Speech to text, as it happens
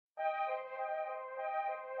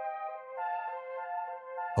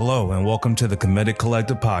Hello and welcome to the Committed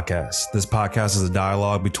Collective podcast. This podcast is a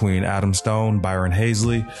dialogue between Adam Stone, Byron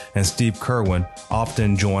Hazley, and Steve Kerwin,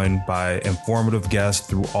 often joined by informative guests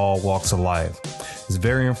through all walks of life. It's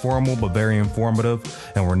very informal but very informative,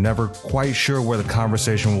 and we're never quite sure where the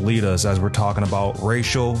conversation will lead us as we're talking about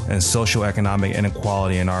racial and socioeconomic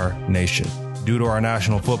inequality in our nation. Due to our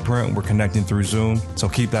national footprint, we're connecting through Zoom, so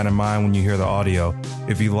keep that in mind when you hear the audio.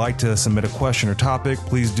 If you'd like to submit a question or topic,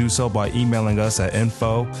 please do so by emailing us at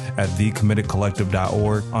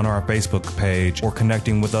info@thecommittedcollective.org on our Facebook page or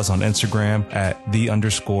connecting with us on Instagram at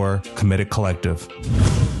 @the_committed collective.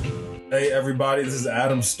 Hey everybody, this is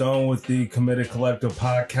Adam Stone with the Committed Collective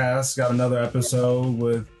podcast. Got another episode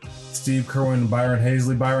with Steve Kerwin and Byron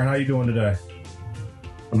Hazley. Byron, how you doing today?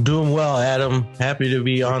 I'm doing well, Adam. Happy to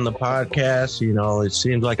be on the podcast. You know, it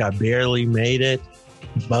seems like I barely made it.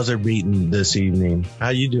 Buzzer beaten this evening.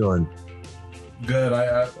 How you doing? Good.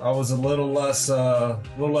 I was a little less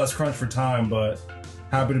crunched for time, but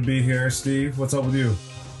happy to be here. Steve, what's up with you?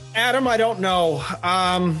 Adam, I don't know.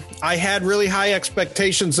 I had really high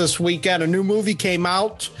expectations this weekend. A new movie came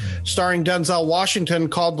out starring Denzel Washington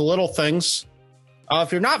called The Little Things.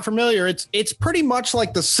 If you're not familiar, it's pretty much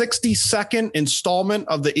like the 62nd installment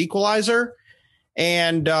of The Equalizer.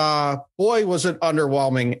 And boy, was it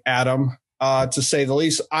underwhelming, Adam, to say the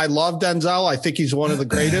least. I love Denzel. I think he's one of the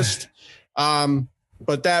greatest.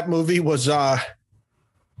 But that movie was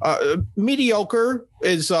mediocre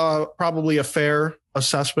is probably a fair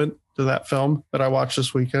assessment to that film that I watched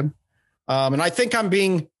this weekend. And I think I'm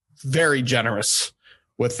being very generous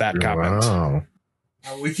with that comment. Wow.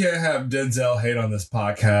 We can't have Denzel hate on this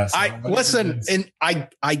podcast. I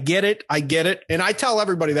get it. And I tell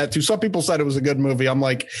everybody that too. Some people said it was a good movie. I'm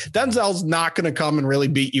like, Denzel's not going to come and really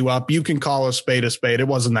beat you up. You can call a spade a spade. It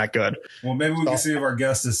wasn't that good. Well, maybe we can see if our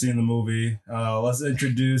guest has seen the movie. Let's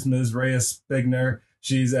introduce Ms. Rheya Spigner.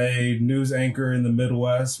 She's a news anchor in the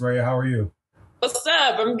Midwest. Rheya, how are you? What's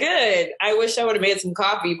up? I'm good. I wish I would have made some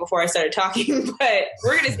coffee before I started talking, but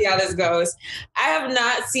we're going to see how this goes. I have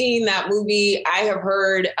not seen that movie. I have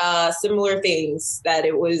heard similar things, that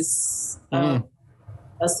it was a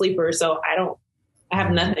sleeper. So I have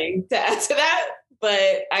nothing to add to that,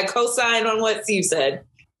 but I co-sign on what Steve said.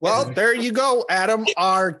 Well, there you go, Adam.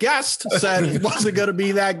 Our guest said it wasn't going to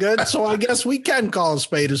be that good, so I guess we can call a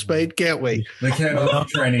spade, can't we? They can't have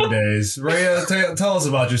training days. Rheya, tell us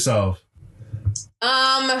about yourself.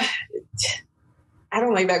 I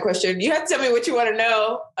don't like that question. You have to tell me what you want to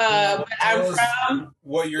know. But I'm from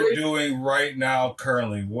what you're doing right now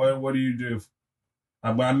currently. What do you do?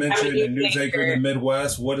 I mentioned a news anchor in the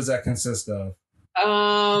Midwest. What does that consist of?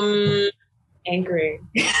 Anchoring.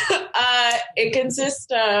 It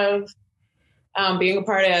consists of being a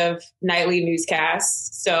part of nightly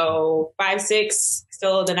newscasts. So 5, 6,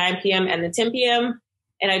 still the 9 p.m. and the 10 p.m.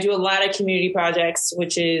 And I do a lot of community projects,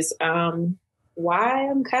 which is why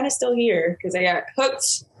I'm kind of still here, because I got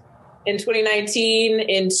hooked in 2019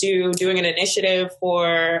 into doing an initiative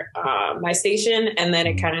for my station, and then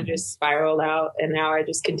it kind of just spiraled out, and now I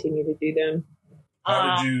just continue to do them.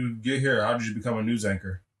 How did you get here? How did you become a news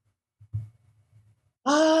anchor?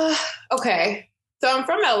 Okay. So I'm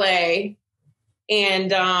from LA,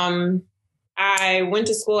 and I went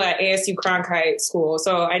to school at ASU Cronkite School.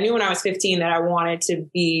 So I knew when I was 15 that I wanted to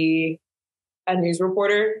be a news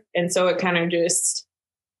reporter. And so it kind of just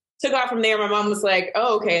took off from there. My mom was like,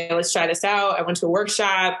 oh, okay, let's try this out. I went to a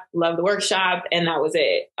workshop, loved the workshop, and that was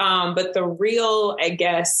it. But the real, I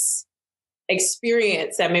guess,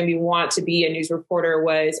 experience that made me want to be a news reporter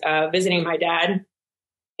was visiting my dad.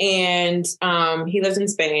 And he lives in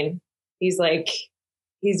Spain. He's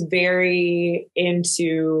very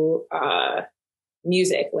into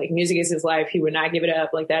music. Like, music is his life. He would not give it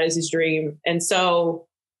up. Like, that is his dream. And so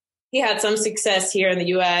he had some success here in the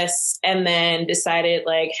U.S. and then decided,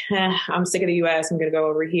 like, I'm sick of the U.S. I'm going to go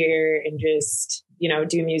over here and just,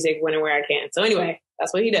 do music when and where I can. So anyway,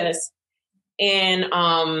 that's what he does. And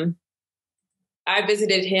I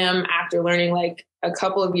visited him after learning like a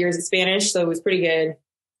couple of years of Spanish. So it was pretty good.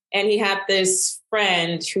 And he had this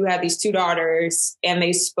friend who had these 2 daughters, and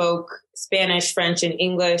they spoke Spanish, French, and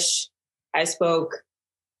English. I spoke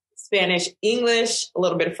Spanish, English, a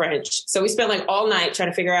little bit of French. So we spent like all night trying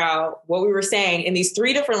to figure out what we were saying in these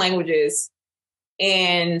 3 different languages.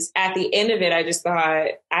 And at the end of it, I just thought,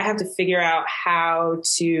 I have to figure out how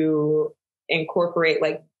to incorporate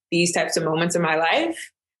like these types of moments in my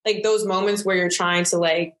life. Like those moments where you're trying to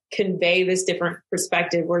like convey this different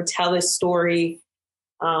perspective or tell this story.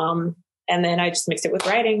 And then I just mixed it with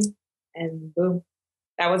writing, and boom.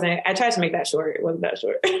 I tried to make that short. It wasn't that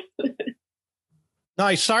short.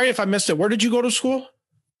 Nice. Sorry if I missed it. Where did you go to school?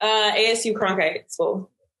 ASU Cronkite School.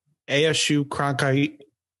 ASU Cronkite.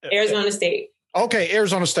 Arizona State. Okay,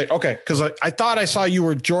 Arizona State. Okay, because I thought I saw you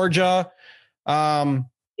were Georgia.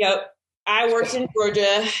 Yep. I worked in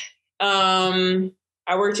Georgia.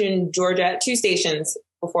 I worked in Georgia at 2 stations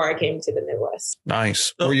before I came to the Midwest.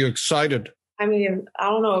 Nice. Were you excited? I mean, I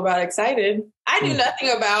don't know about excited. I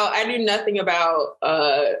knew nothing about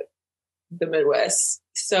the Midwest.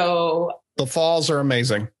 So the falls are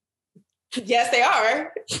amazing. Yes, they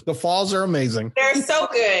are. The falls are amazing. They're so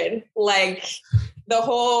good. Like the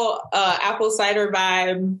whole apple cider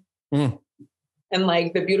vibe and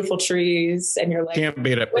like the beautiful trees, and you're like can't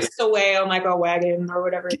beat it. Whisked away on like a wagon or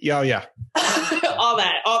whatever. Yeah, yeah. all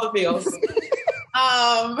the feels.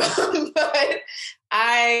 But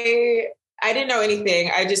I didn't know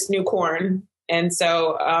anything. I just knew corn. And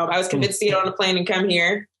so I was convinced to get on a plane and come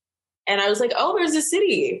here. And I was like, oh, there's a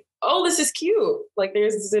city. Oh, this is cute. Like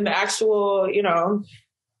there's an actual,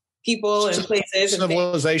 people and places.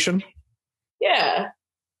 Civilization. And yeah.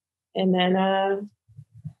 And then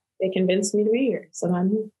they convinced me to be here. So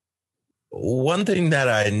I'm here. One thing that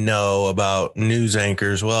I know about news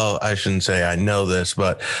anchors, well, I shouldn't say I know this,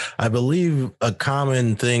 but I believe a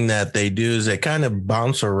common thing that they do is they kind of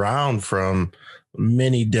bounce around from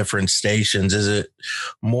many different stations. Is it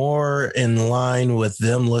more in line with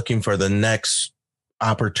them looking for the next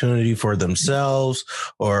opportunity for themselves,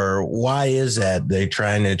 or why is that? They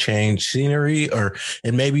trying to change scenery,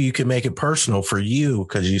 and maybe you can make it personal for you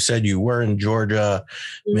because you said you were in Georgia.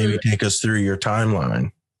 Maybe take us through your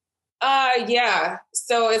timeline. Yeah.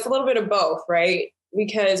 So it's a little bit of both, right?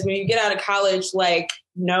 Because when you get out of college, like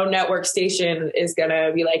no network station is going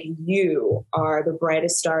to be like, you are the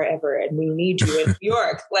brightest star ever and we need you in New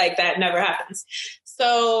York. Like that never happens.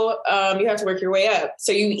 So you have to work your way up.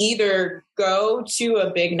 So you either go to a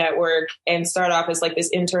big network and start off as like this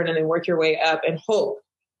intern and then work your way up and hope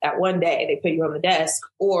that one day they put you on the desk,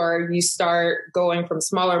 or you start going from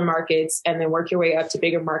smaller markets and then work your way up to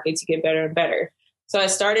bigger markets. You get better and better. So I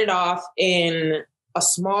started off in a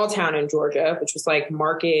small town in Georgia, which was like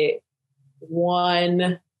market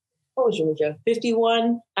 1, what was Georgia?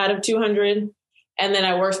 51 out of 200. And then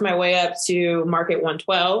I worked my way up to market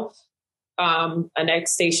 112, a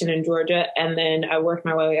next station in Georgia. And then I worked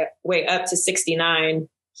my way up to 69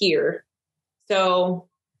 here. So,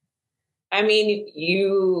 I mean,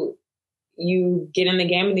 you get in the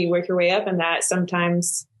game and you work your way up, and that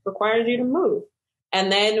sometimes requires you to move. And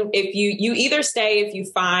then if you either stay if you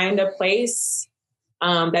find a place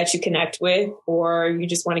that you connect with, or you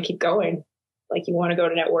just want to keep going. Like you want to go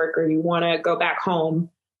to network or you want to go back home.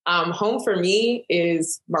 Home for me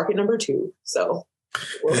is market number 2. So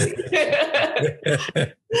we'll see.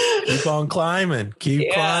 Keep on climbing.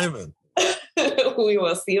 Keep climbing. We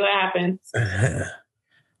will see what happens.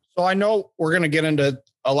 So I know we're going to get into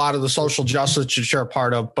a lot of the social justice that you're a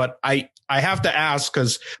part of, but I have to ask,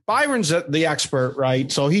 because Byron's the expert, right?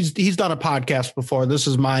 So he's done a podcast before. This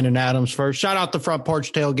is mine and Adam's first. Shout out the Front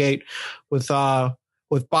Porch Tailgate with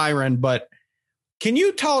Byron. But can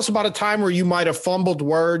you tell us about a time where you might have fumbled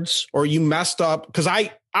words or you messed up? Because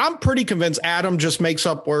I'm pretty convinced Adam just makes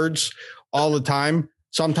up words all the time,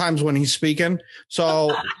 sometimes when he's speaking.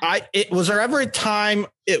 So was there ever a time,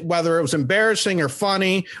 whether it was embarrassing or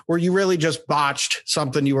funny, where you really just botched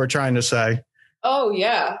something you were trying to say? Oh,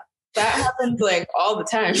 yeah. That happens like all the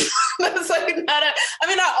time. That's like not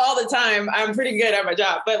all the time. I'm pretty good at my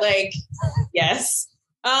job, but like, yes.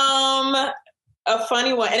 A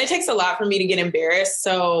funny one. And it takes a lot for me to get embarrassed.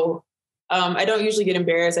 So I don't usually get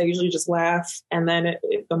embarrassed. I usually just laugh and then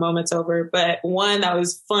the moment's over. But one that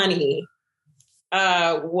was funny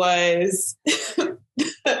was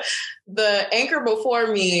the anchor before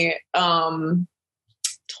me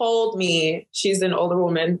told me, she's an older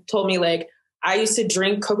woman, told me like, I used to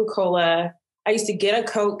drink Coca-Cola. I used to get a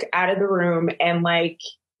Coke out of the room and like,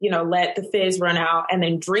 let the fizz run out and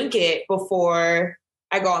then drink it before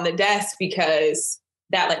I go on the desk, because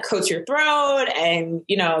that like coats your throat and,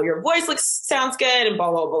 your voice sounds good and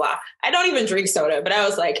blah, blah, blah. I don't even drink soda, but I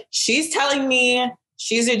was like, she's telling me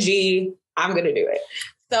she's a G, I'm going to do it.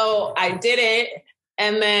 So I did it.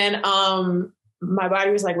 And then my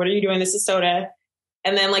body was like, what are you doing? This is soda.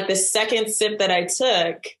 And then like the second sip that I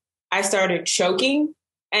took, I started choking,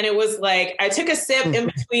 and it was like, I took a sip in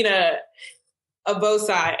between a both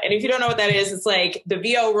side. And if you don't know what that is, it's like the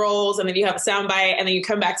VO rolls and then you have a sound bite and then you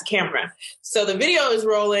come back to camera. So the video is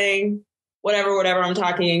rolling, whatever I'm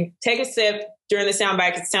talking, take a sip during the sound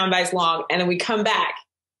bite, because the sound bite's long. And then we come back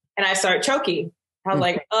and I start choking. I was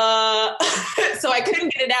like, so I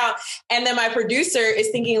couldn't get it out. And then my producer is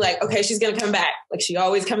thinking like, okay, she's going to come back. Like she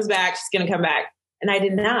always comes back. She's going to come back. And I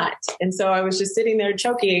did not. And so I was just sitting there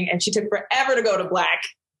choking, and she took forever to go to black.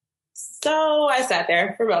 So I sat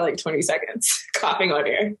there for about like 20 seconds, coughing on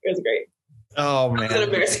air. It was great. Oh, man. It was an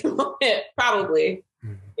embarrassing moment, probably.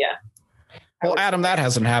 Yeah. Well, Adam, that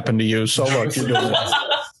hasn't happened to you. So look, you're doing it.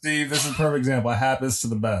 Steve, this is a perfect example. It happens to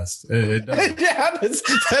the best. It does. Yeah,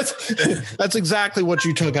 that's exactly what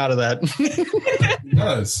you took out of that. It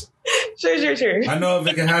does. Sure. I know if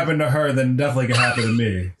it can happen to her, then it definitely can happen to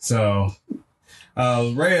me. So,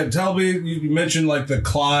 Rheya, tell me, you mentioned like the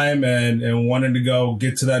climb and wanting to go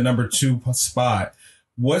get to that number 2 spot.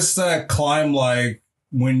 What's that climb like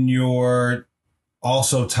when you're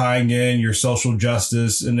also tying in your social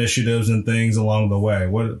justice initiatives and things along the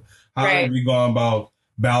way? How have you gone about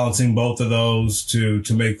balancing both of those to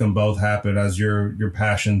make them both happen as your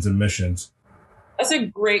passions and missions? That's a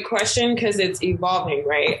great question because it's evolving,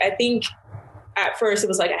 right? I think at first it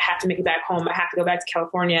was like, I have to make it back home. I have to go back to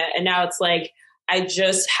California. And now it's like, I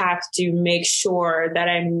just have to make sure that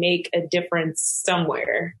I make a difference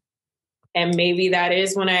somewhere. And maybe that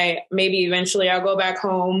is when maybe eventually I'll go back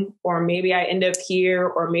home, or maybe I end up here,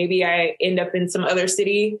 or maybe I end up in some other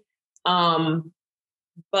city.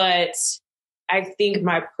 But I think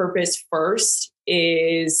my purpose first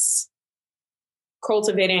is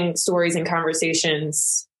cultivating stories and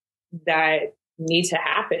conversations that need to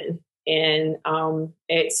happen. And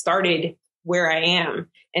it started where I am.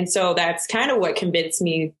 And so that's kind of what convinced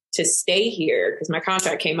me to stay here, because my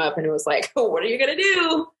contract came up and it was like, oh, what are you going to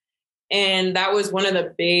do? And that was one of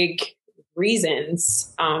the big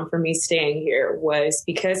reasons for me staying here, was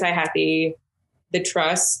because I had the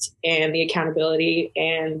trust and the accountability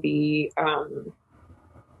and the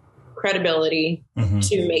credibility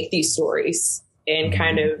to make these stories and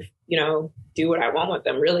kind of, do what I want with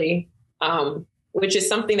them, really, which is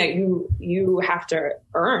something that you have to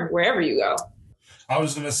earn wherever you go. I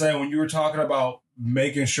was going to say, when you were talking about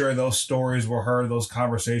making sure those stories were heard, those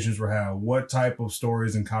conversations were had, what type of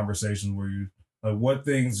stories and conversations were you, what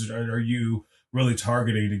things are you really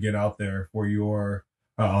targeting to get out there for your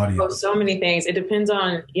audience? Oh, so many things. It depends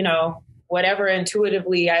on, whatever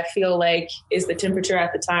intuitively I feel like is the temperature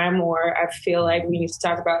at the time, or I feel like we need to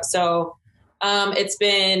talk about. So it's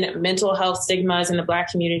been mental health stigmas in the Black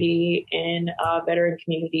community and veteran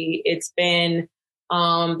community. It's been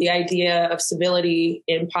the idea of civility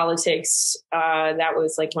in politics. That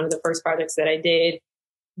was like one of the first projects that I did.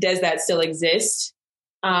 Does that still exist?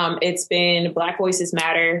 It's been Black Voices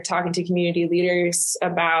Matter, talking to community leaders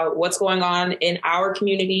about what's going on in our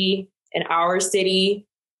community, in our city,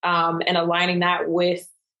 and aligning that with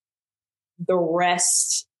the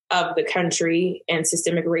rest of the country and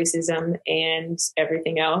systemic racism and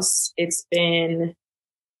everything else. It's been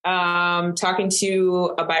talking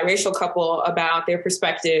to a biracial couple about their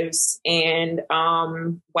perspectives and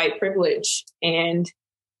white privilege. And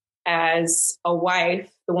as a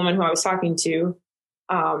wife, the woman who I was talking to,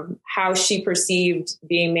 how she perceived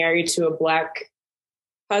being married to a Black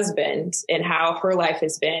husband and how her life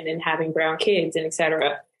has been, and having brown kids and et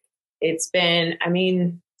cetera. It's been,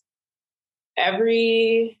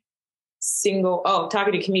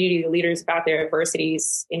 talking to community leaders about their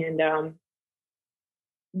adversities and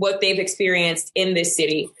what they've experienced in this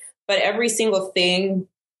city. But every single thing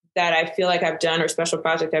that I feel like I've done, or special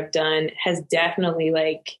project I've done, has definitely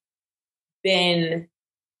been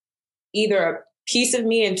either a piece of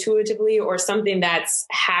me intuitively, or something that's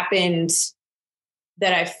happened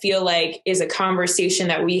that I feel like is a conversation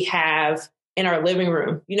that we have in our living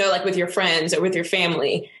room, like with your friends or with your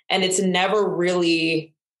family. And it's never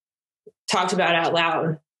really talked about out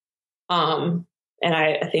loud. And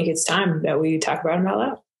I think it's time that we talk about them out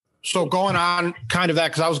loud. So going on kind of that,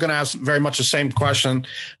 because I was going to ask very much the same question.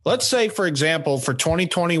 Let's say, for example, for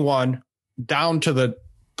 2021, down to the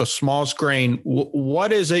smallest grain,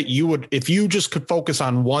 what is it you would, if you just could focus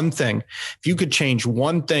on one thing, if you could change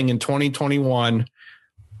one thing in 2021,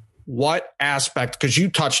 what aspect, because you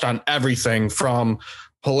touched on everything from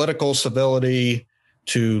political civility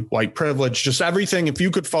to white privilege, just everything, if you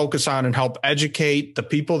could focus on and help educate the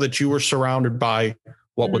people that you were surrounded by,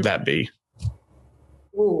 what would that be?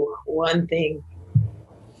 Ooh, one thing.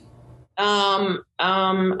 I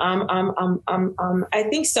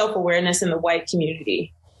think self-awareness in the white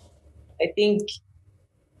community. I think,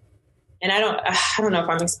 and I don't know if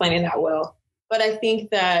I'm explaining that well, but I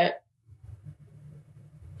think that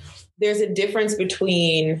there's a difference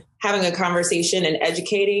between having a conversation and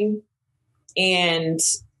educating, and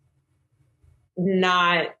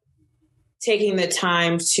not taking the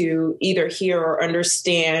time to either hear or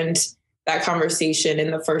understand that conversation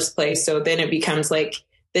in the first place. So then it becomes like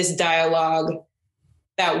this dialogue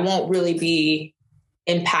that won't really be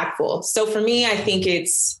impactful. So for me, I think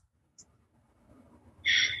it's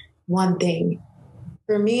one thing.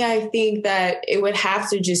 For me, I think that it would have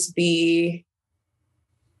to just be,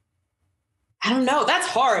 I don't know. That's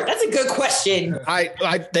hard. That's a good question.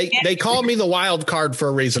 They call me the wild card for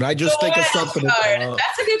a reason. I just think of something.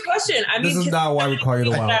 That's a good question. I mean, this is not why we call you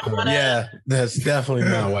the wild card. Yeah, that's definitely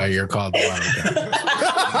not why you're called the wild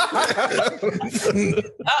card.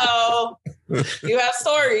 Uh-oh. You have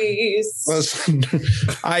stories. Listen,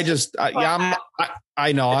 I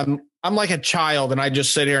know I'm like a child, and I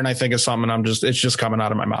just sit here and I think of something, and it's just coming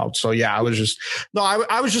out of my mouth. So yeah, I was just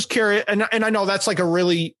curious, and I know that's like a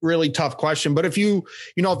really, really tough question. But if you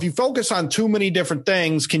focus on too many different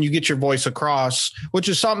things, can you get your voice across? Which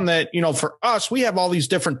is something that, for us, we have all these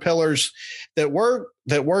different pillars that we're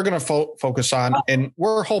going to focus on, and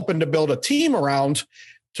we're hoping to build a team around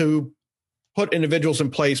to put individuals in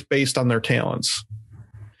place based on their talents.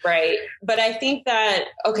 Right. But I think that,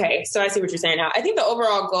 okay, so I see what you're saying now. I think the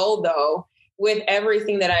overall goal, though, with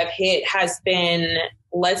everything that I've hit has been,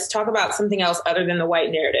 let's talk about something else other than the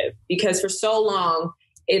white narrative. Because for so long,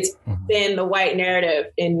 it's been the white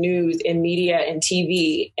narrative in news, in media, and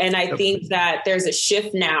TV. And I think that there's a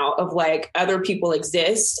shift now of like other people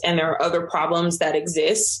exist and there are other problems that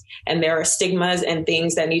exist and there are stigmas and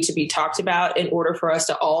things that need to be talked about in order for us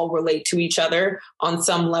to all relate to each other on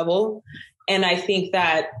some level. And I think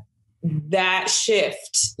that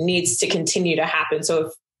shift needs to continue to happen.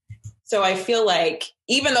 So I feel like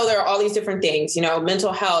even though there are all these different things,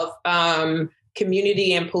 mental health,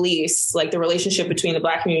 community and police, like the relationship between the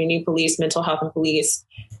Black community, police, mental health and police,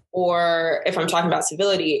 or if I'm talking about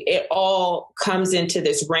civility, it all comes into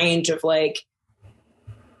this range of like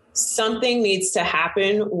something needs to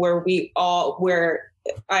happen where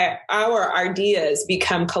our ideas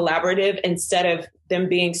become collaborative instead of them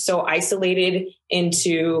being so isolated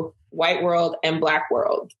into white world and Black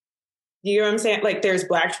world. You know what I'm saying? Like there's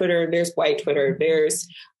Black Twitter, there's white Twitter, there's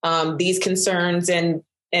these concerns and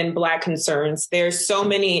Black concerns. There's so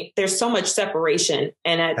much separation.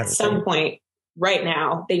 And at some point right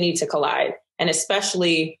now, they need to collide. And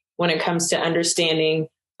especially when it comes to understanding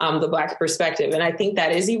the Black perspective. And I think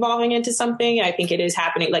that is evolving into something. I think it is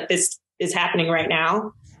happening. Like this is happening right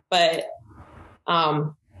now. But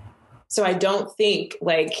so I don't think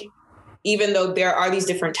like, even though there are these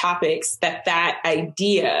different topics, that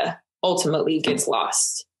idea ultimately gets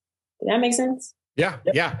lost. Does that make sense? Yeah.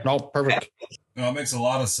 Yeah. No, perfect. Okay. No, it makes a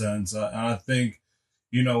lot of sense. And I think,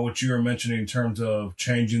 what you were mentioning in terms of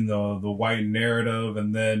changing the white narrative.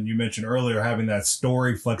 And then you mentioned earlier having that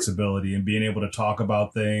story flexibility and being able to talk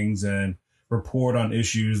about things and report on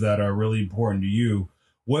issues that are really important to you.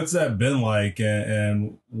 What's that been like?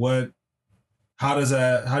 And how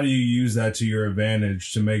do you use that to your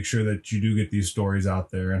advantage to make sure that you do get these stories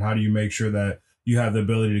out there? And how do you make sure that you have the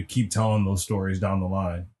ability to keep telling those stories down the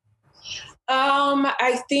line?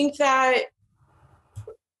 I think that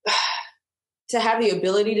to have the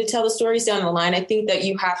ability to tell the stories down the line, I think that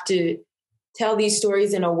you have to tell these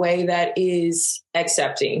stories in a way that is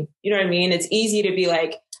accepting. You know what I mean? It's easy to be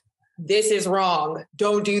like, this is wrong,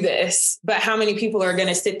 don't do this. But how many people are going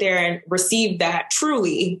to sit there and receive that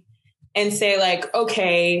truly and say like,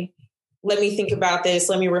 okay, let me think about this.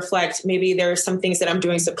 Let me reflect. Maybe there are some things that I'm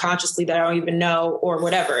doing subconsciously that I don't even know or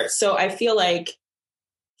whatever. So I feel like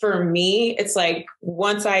for me, it's like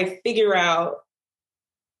once I figure out,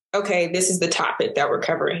 okay, this is the topic that we're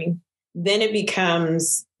covering, then it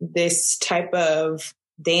becomes this type of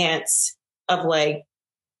dance of like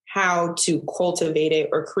how to cultivate it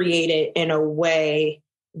or create it in a way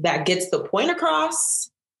that gets the point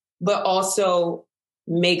across, but also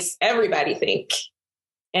makes everybody think.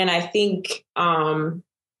 And I think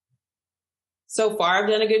so far I've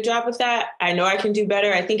done a good job with that. I know I can do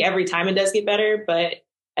better. I think every time it does get better, but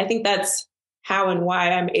I think that's how and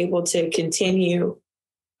why I'm able to continue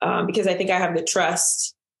because I think I have the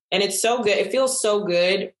trust. And it's so good. It feels so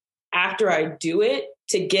good after I do it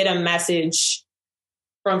to get a message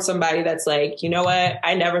from somebody that's like, you know what?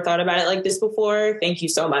 I never thought about it like this before. Thank you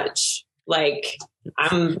so much. Like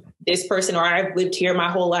I'm this person, or I've lived here my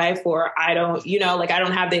whole life, or I don't, I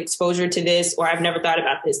don't have the exposure to this, or I've never thought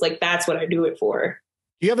about this. Like, that's what I do it for.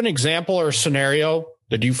 Do you have an example or scenario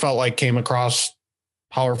that you felt like came across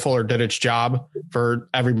powerful or did its job for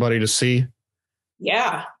everybody to see?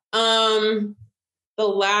 Yeah. The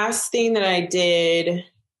last thing that I did,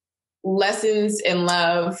 Lessons in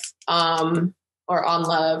Love, or on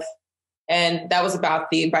love. And that was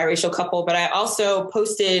about the biracial couple. But I also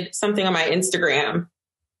posted something on my Instagram.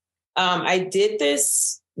 I did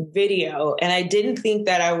this video and I didn't think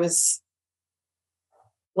that I was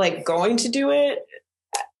like going to do it.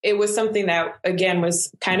 It was something that, again,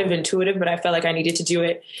 was kind of intuitive, but I felt like I needed to do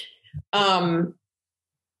it. And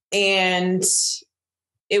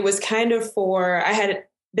it was kind of I had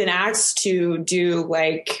been asked to do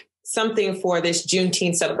like something for this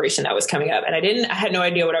Juneteenth celebration that was coming up. And I had no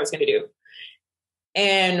idea what I was going to do.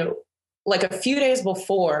 And like a few days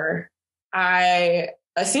before, I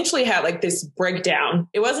essentially had like this breakdown.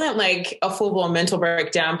 It wasn't like a full-blown mental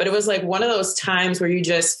breakdown, but it was like one of those times where you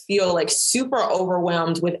just feel like super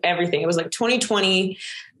overwhelmed with everything. It was like 2020.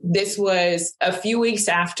 This was a few weeks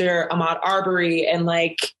after Ahmaud Arbery and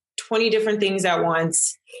like 20 different things at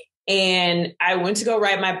once. And I went to go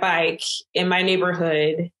ride my bike in my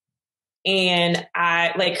neighborhood, and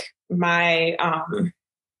my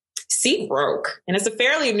seat broke, and it's a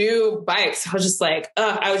fairly new bike. So I was just like,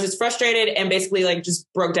 I was just frustrated and basically like just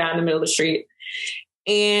broke down in the middle of the street.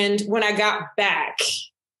 And when I got back,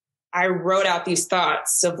 I wrote out these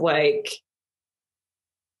thoughts of like,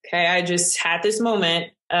 okay, I just had this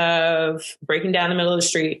moment of breaking down in the middle of the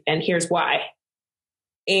street, and here's why.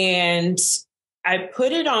 And I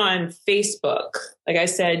put it on Facebook. Like I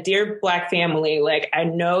said, dear Black family, like, I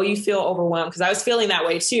know you feel overwhelmed, because I was feeling that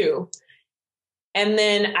way too. And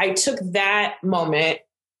then I took that moment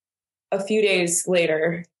a few days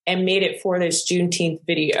later and made it for this Juneteenth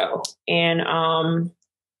video. And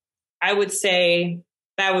I would say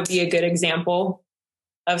that would be a good example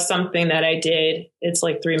of something that I did. It's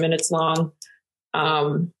like 3 minutes long,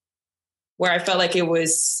 where I felt like it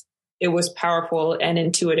was powerful and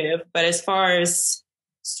intuitive. But as far as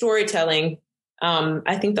storytelling,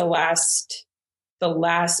 I think the last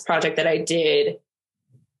project that I did,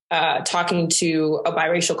 talking to a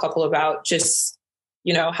biracial couple about just,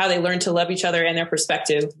 how they learn to love each other and their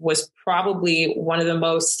perspective, was probably one of the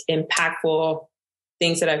most impactful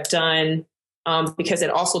things that I've done, because it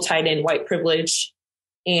also tied in white privilege,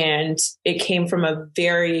 and it came from a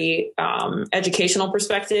very educational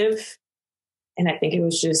perspective. And I think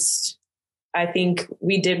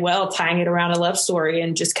we did well tying it around a love story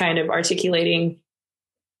and just kind of articulating,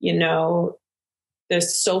 the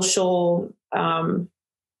social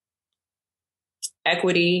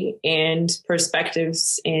equity and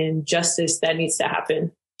perspectives and justice that needs to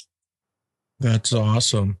happen. That's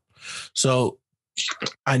awesome. So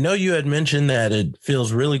I know you had mentioned that it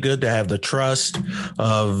feels really good to have the trust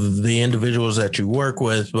of the individuals that you work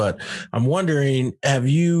with, but I'm wondering, have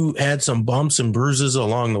you had some bumps and bruises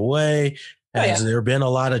along the way? Has there been a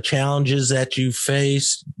lot of challenges that you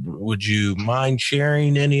faced? Would you mind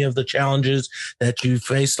sharing any of the challenges that you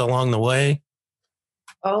faced along the way?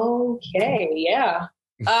 Okay, yeah.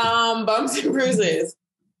 Bumps and bruises.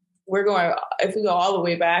 If we go all the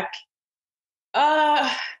way back.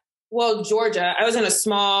 Well, Georgia, I was in a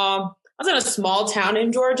small town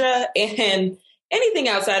in Georgia, and anything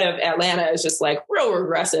outside of Atlanta is just like real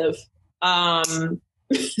regressive. So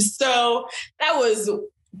that was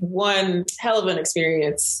one hell of an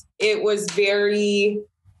experience. It was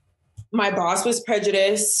my boss was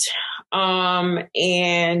prejudiced, and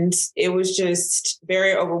it was just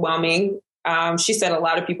very overwhelming. She set a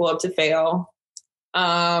lot of people up to fail,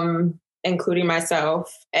 including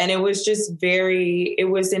myself. And it was just I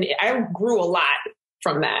grew a lot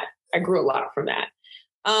from that.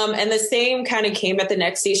 And the same kind of came at the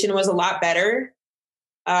next station. It was a lot better.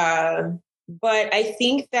 But I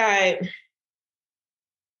think that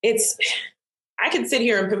I could sit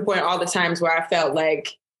here and pinpoint all the times where I felt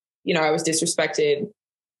like, I was disrespected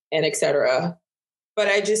and et cetera. But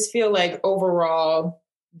I just feel like overall,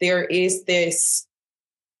 there is this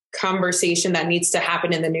conversation that needs to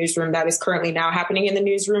happen in the newsroom that is currently now happening in the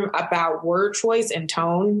newsroom about word choice and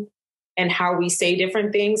tone, and how we say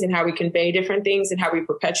different things and how we convey different things and how we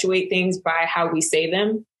perpetuate things by how we say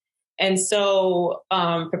them. And so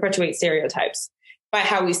perpetuate stereotypes by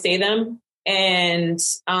how we say them. And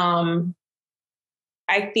I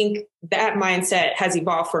think that mindset has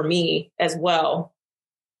evolved for me as well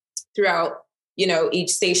throughout, each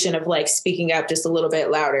station of like speaking up just a little bit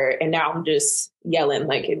louder. And now I'm just yelling,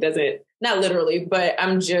 like it doesn't, not literally, but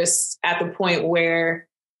I'm just at the point where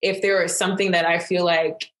if there is something that I feel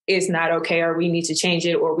like is not okay, or we need to change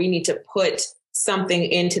it, or we need to put something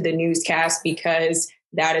into the newscast because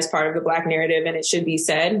that is part of the Black narrative and it should be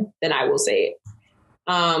said, then I will say it.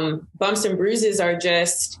 Bumps and bruises are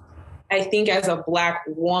just, I think as a Black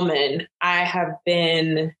woman, I have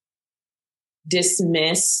been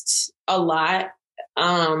dismissed a lot,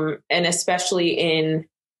 and especially in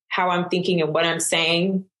how I'm thinking and what I'm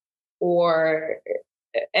saying, and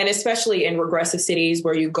especially in regressive cities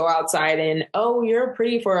where you go outside and, oh, you're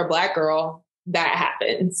pretty for a Black girl. That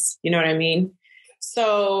happens. You know what I mean?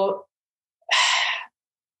 So,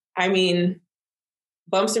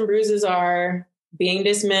 bumps and bruises are being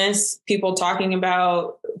dismissed, people talking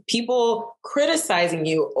about people criticizing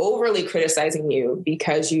you, overly criticizing you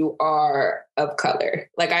because you are of color.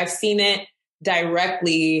 Like I've seen it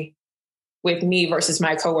directly with me versus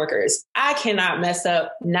my coworkers. I cannot mess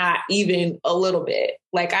up, not even a little bit.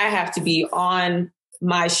 Like I have to be on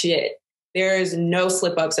my shit. There's no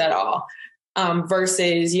slip ups at all.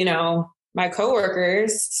 Versus, you know, my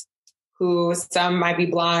coworkers who some might be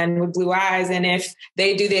blonde with blue eyes. And if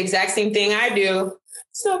they do the exact same thing I do,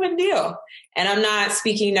 it's no big deal. And I'm not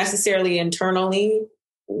speaking necessarily internally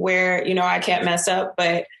where, you know, I can't mess up,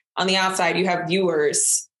 but on the outside, you have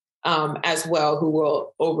viewers as well who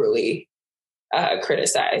will overly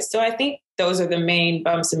criticize. So I think those are the main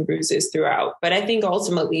bumps and bruises throughout. But I think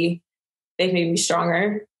ultimately they've made me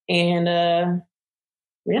stronger and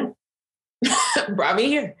brought me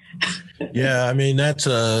here. Yeah, I mean, that's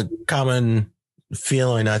a common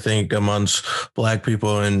feeling, I think, amongst Black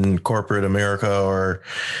people in corporate America or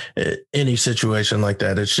any situation like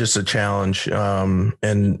that. It's just a challenge.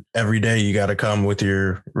 And every day you got to come with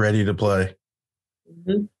your ready to play.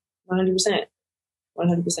 100%.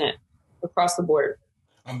 100% across the board.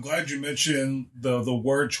 I'm glad you mentioned the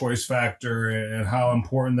word choice factor and how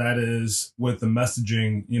important that is with the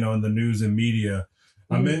messaging, you know, in the news and media.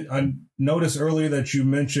 I noticed earlier that you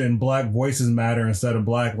mentioned Black Voices Matter instead of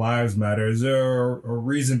Black Lives Matter. Is there a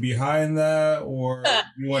reason behind that, or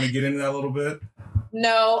you want to get into that a little bit?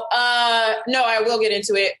 No, I will get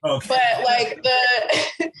into it. Okay. But like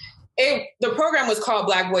the program was called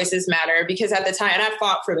Black Voices Matter because at the time, and I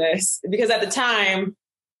fought for this, because at the time,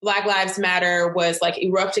 Black Lives Matter was like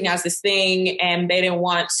erupting as this thing, and they didn't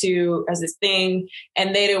want to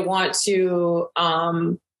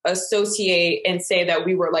associate and say that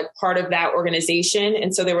we were like part of that organization.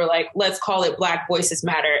 And so they were like, let's call it Black Voices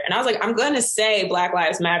Matter. And I was like, I'm going to say Black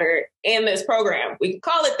Lives Matter in this program. We can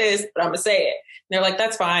call it this, but I'm going to say it. And they're like,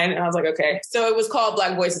 that's fine. And I was like, okay. So it was called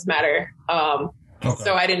Black Voices Matter. Okay.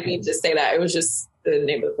 So I didn't mean to say that. It was just the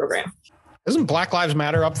name of the program. Isn't Black Lives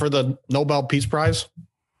Matter up for the Nobel Peace Prize?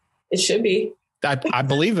 It should be. I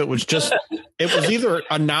believe it was either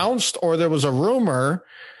announced or there was a rumor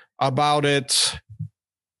about it.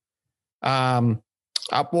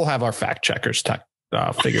 We'll have our fact checkers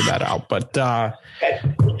figure that out. But that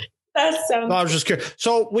sounds. No, I was just curious.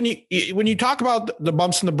 So when you talk about the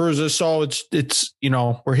bumps and the bruises, so it's you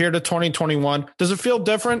know, we're here to 2021. Does it feel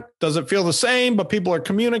different? Does it feel the same? But people are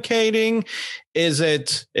communicating. Is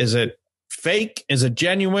it fake? Is it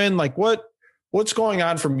genuine? Like what's going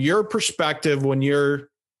on from your perspective when you're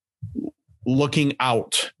looking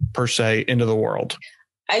out per se into the world?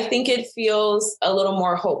 I think it feels a little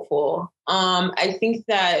more hopeful. I think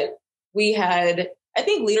that I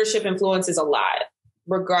think leadership influences a lot,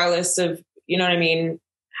 regardless of, you know what I mean,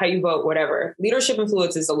 how you vote, whatever. Leadership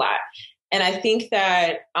influences a lot. And I think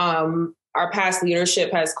that our past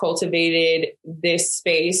leadership has cultivated this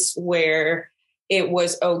space where it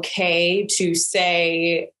was okay to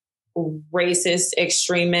say racist,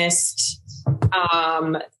 extremist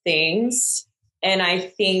things. And I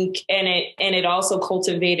think, and it also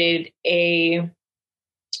cultivated a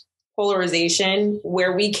polarization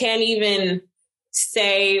where we can't even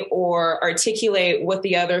say or articulate what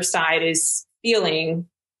the other side is feeling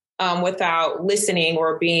without listening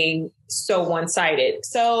or being so one-sided.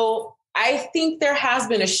 So I think there has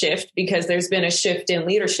been a shift because there's been a shift in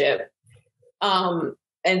leadership. And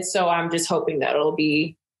so I'm just hoping that it'll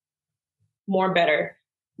be better.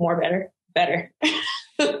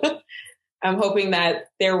 I'm hoping that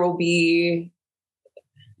there will be,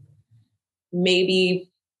 maybe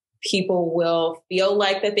people will feel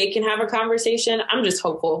like that they can have a conversation. I'm just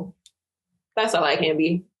hopeful. That's all I can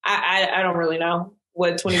be. I don't really know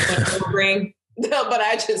what 2020 will bring, but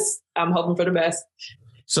I'm hoping for the best.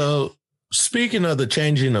 So speaking of the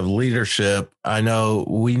changing of leadership, I know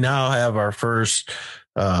we now have our first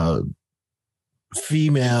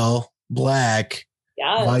female Black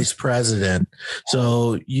vice president.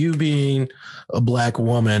 So you being a Black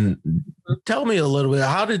woman, tell me a little bit,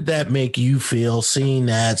 how did that make you feel seeing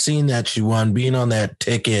that she won, being on that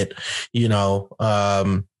ticket, you know,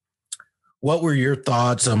 what were your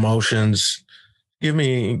thoughts, emotions? Give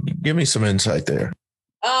me some insight there.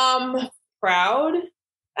 Proud.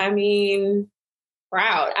 I mean,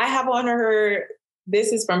 proud. I have on her,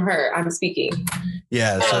 this is from her, I'm speaking.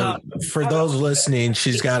 Yeah, so for those listening,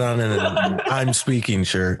 she's got on an I'm speaking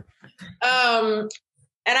shirt. And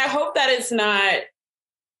I hope that it's not,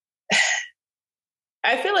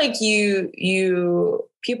 I feel like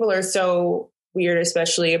people are so weird,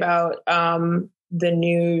 especially about the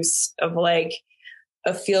news of like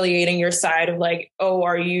affiliating your side of like, oh,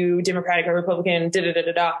 are you Democratic or Republican? Da, da, da,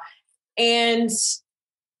 da, da. And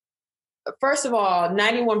first of all,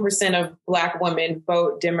 91% of Black women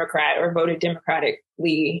vote Democrat or voted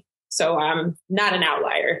Democratically. So I'm not an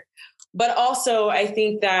outlier. But also, I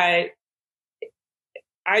think that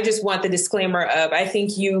I just want the disclaimer of, I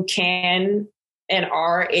think you can and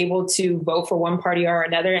are able to vote for one party or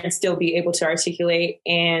another and still be able to articulate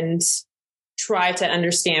and try to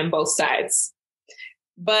understand both sides.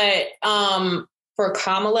 But for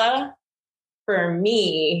Kamala, for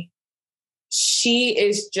me, she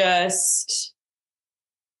is just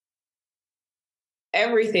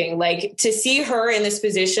everything. Like, to see her in this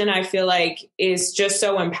position, I feel like is just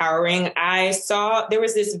so empowering. I saw there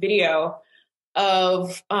was this video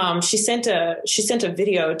of she sent a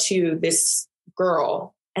video to this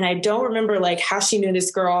girl, and I don't remember like how she knew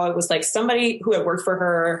this girl. It was like somebody who had worked for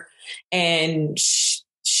her, and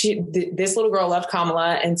this little girl loved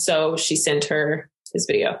Kamala, and so she sent her this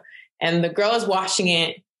video, and the girl is watching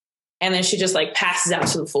it, and then she just like passes out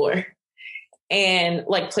to the floor, and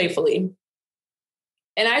like playfully.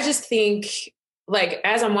 And I just think, like,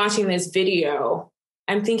 as I'm watching this video,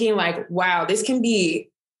 I'm thinking like, wow, this can be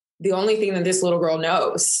the only thing that this little girl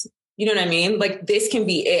knows. You know what I mean? Like, this can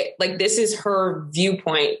be it. Like, this is her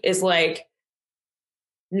viewpoint, is like,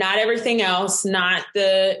 not everything else, not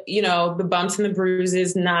the, you know, the bumps and the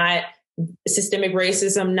bruises, not systemic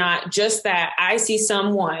racism, not just that. I see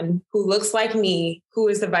someone who looks like me, who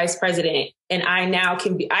is the vice president, and I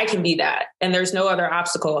can be that. And there's no other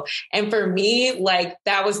obstacle. And for me, like,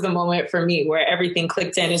 that was the moment for me where everything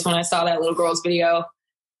clicked in, is when I saw that little girl's video.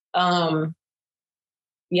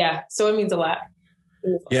 Yeah. So it means a lot.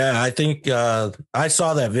 Yeah, I think I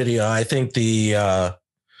saw that video. I think it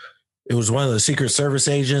was one of the Secret Service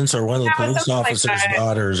agents or one of the police officers' like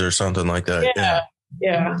daughters or something like that.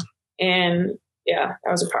 Yeah. And yeah,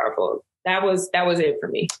 that was powerful. That was it for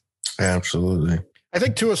me. Absolutely. I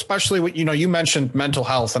think too, especially what, you know, you mentioned mental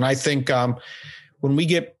health. And I think when we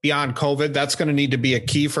get beyond COVID, that's going to need to be a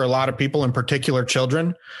key for a lot of people, in particular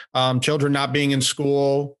children, children not being in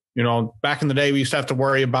school. You know, back in the day, we used to have to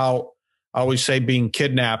worry about, I always say, being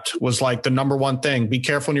kidnapped was like the number one thing. Be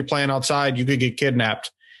careful when you're playing outside. You could get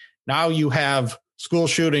kidnapped. Now you have school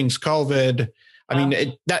shootings, COVID. I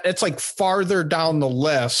mean, it's like farther down the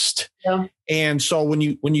list. Yeah. And so when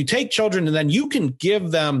you take children and then you can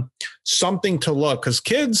give them something to look, because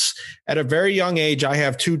kids at a very young age, I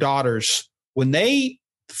have 2 daughters, when they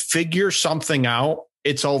figure something out,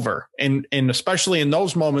 it's over. And especially in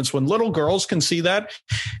those moments when little girls can see that,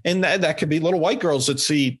 and that could be little white girls that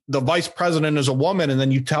see the vice president as a woman, and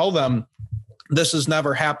then you tell them this has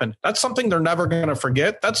never happened. That's something they're never going to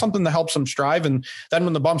forget. That's something that helps them strive. And then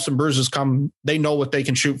when the bumps and bruises come, they know what they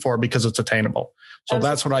can shoot for because it's attainable. So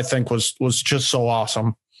that's what I think was just so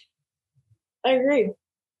awesome. I agree.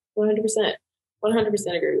 100%.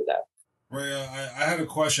 100% agree with that. Rheya, I had a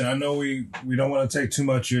question. I know we don't want to take too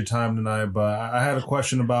much of your time tonight, but I had a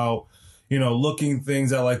question about, you know, looking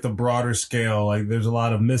things at like the broader scale. Like, there's a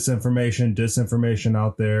lot of misinformation, disinformation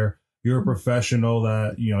out there. You're a professional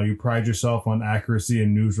that, you know, you pride yourself on accuracy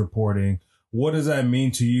in news reporting. What does that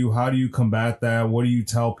mean to you? How do you combat that? What do you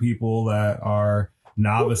tell people that are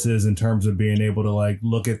novices in terms of being able to like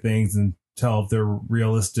look at things and tell if they're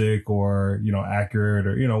realistic or, you know, accurate,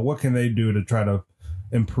 or, you know, what can they do to try to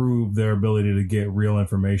improve their ability to get real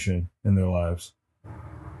information in their lives?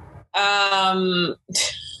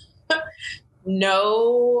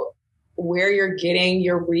 Know where you're getting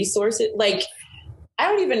your resources. Like, I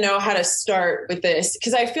don't even know how to start with this,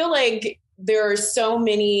 because I feel like there are so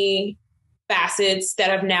many facets that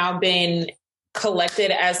have now been collected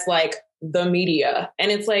as like the media.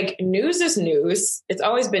 And it's like, news is news. It's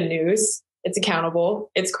always been news. It's accountable.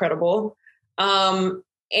 It's credible.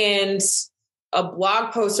 And a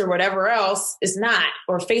blog post or whatever else is not,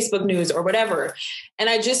 or Facebook news or whatever. And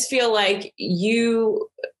I just feel like you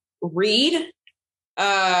read,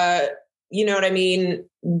 you know what I mean?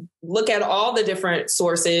 Look at all the different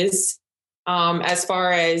sources, as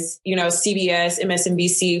far as, you know, CBS,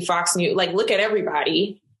 MSNBC, Fox News, like, look at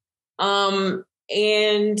everybody. And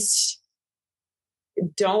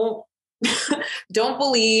don't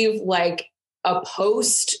believe like a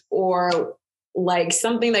post or like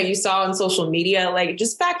something that you saw on social media. Like,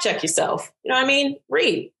 just fact check yourself. You know what I mean?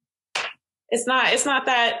 Read. It's not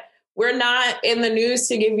that we're not in the news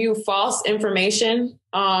to give you false information.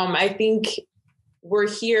 I think we're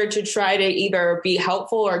here to try to either be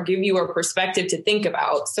helpful or give you a perspective to think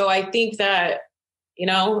about. So I think that, you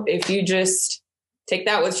know, if you just take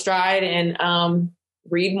that with stride and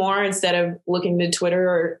read more instead of looking to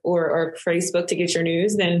Twitter or Facebook to get your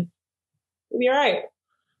news, then you'll be all right.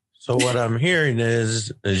 So what I'm hearing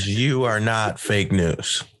is you are not fake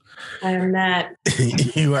news. I am not.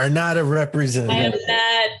 You are not a representative. I am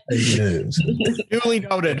not. Duly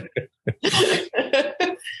noted.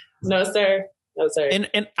 No, sir. No, sir.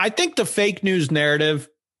 And I think the fake news narrative,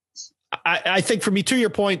 I think for me, to your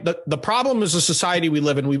point, the problem is the society we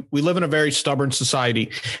live in. We live in a very stubborn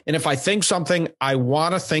society. And if I think something, I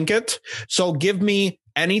want to think it. So give me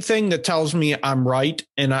anything that tells me I'm right.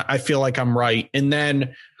 And I feel like I'm right. And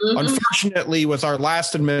then unfortunately, with our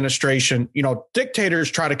last administration,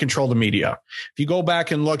 dictators try to control the media. If you go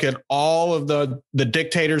back and look at all of the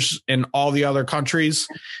dictators in all the other countries,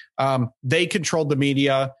 they controlled the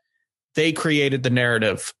media. They created the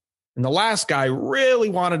narrative. And the last guy really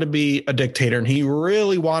wanted to be a dictator, and he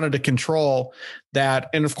really wanted to control that.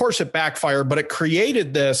 And of course it backfired, but it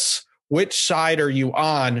created this, which side are you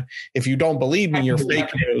on? If you don't believe me, you're fake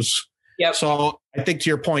news. Yep. So I think to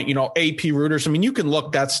your point, AP rooters, I mean, you can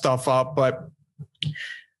look that stuff up, but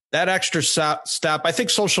that extra step, I think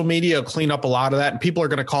social media will clean up a lot of that, and people are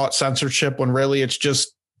going to call it censorship when really it's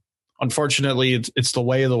just, unfortunately, it's the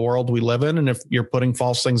way of the world we live in. And if you're putting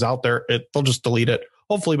false things out there, they'll just delete it,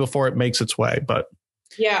 hopefully before it makes its way. But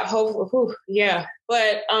yeah, yeah.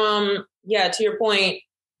 But to your point,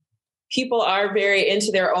 people are very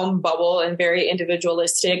into their own bubble and very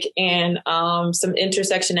individualistic, and some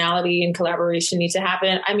intersectionality and collaboration need to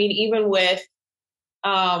happen. I mean, even with,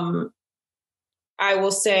 I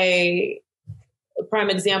will say a prime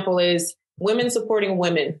example is women supporting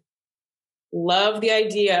women. Love the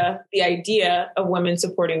idea of women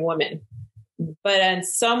supporting women. But at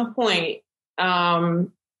some point, I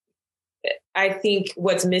think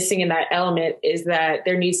what's missing in that element is that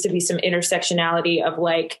there needs to be some intersectionality of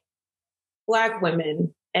like Black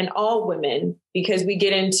women and all women, because we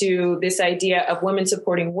get into this idea of women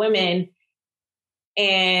supporting women,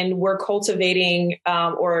 and we're cultivating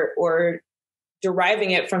or deriving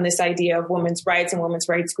it from this idea of women's rights and women's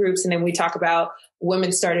rights groups. And then we talk about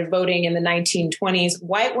women started voting in the 1920s.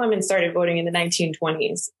 White women started voting in the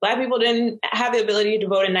 1920s. Black people didn't have the ability to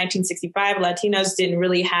vote in 1965. Latinos didn't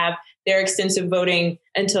really have their extensive voting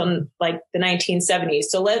until like the 1970s.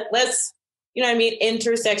 So let's,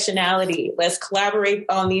 intersectionality. Let's collaborate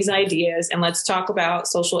on these ideas, and let's talk about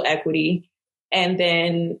social equity. And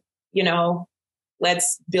then,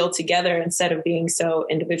 let's build together instead of being so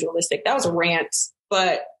individualistic. That was a rant,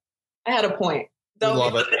 but I had a point. We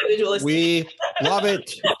love it. We love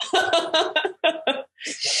it.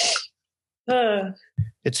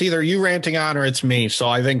 It's either you ranting on or it's me. So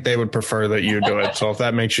I think they would prefer that you do it. So if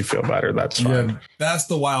that makes you feel better, that's fine. Yeah, that's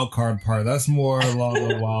the wild card part. That's more along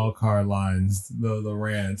the wild card lines, the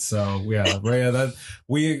rant. So yeah, Rheya, that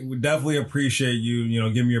we definitely appreciate you,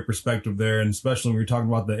 giving me your perspective there. And especially when you're talking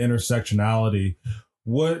about the intersectionality,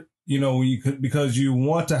 because you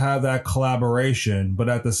want to have that collaboration, but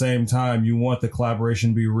at the same time, you want the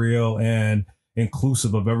collaboration to be real and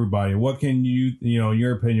inclusive of everybody. What can you, in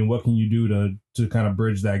your opinion, what can you do to kind of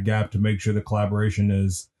bridge that gap to make sure the collaboration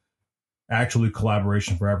is actually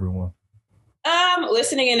collaboration for everyone?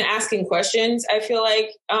 Listening and asking questions. I feel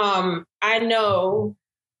like I know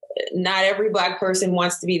not every Black person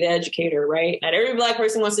wants to be the educator, right? Not every Black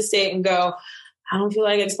person wants to stay and go, I don't feel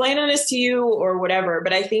like explaining this to you or whatever.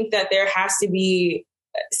 But I think that there has to be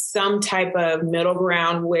some type of middle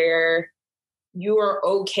ground where you are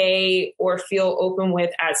okay or feel open with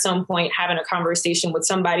at some point having a conversation with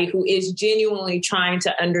somebody who is genuinely trying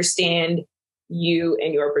to understand you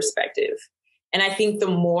and your perspective. And I think the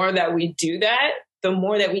more that we do that, the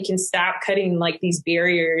more that we can stop cutting like these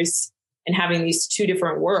barriers and having these two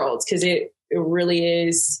different worlds. Cause it really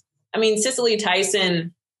is. I mean, Cicely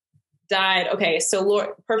Tyson died. Okay.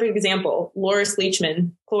 So perfect example, Cloris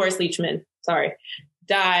Leachman,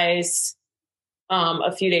 dies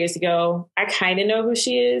a few days ago. I kind of know who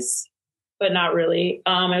she is, but not really.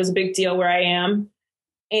 It was a big deal where I am.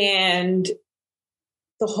 And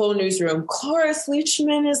the whole newsroom, Cloris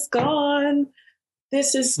Leachman is gone.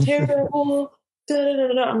 This is terrible.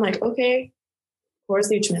 I'm like, okay,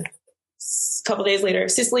 Cloris Leachman. A couple days later,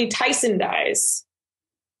 Cicely Tyson dies.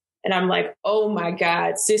 And I'm like, oh my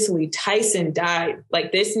God, Cicely Tyson died.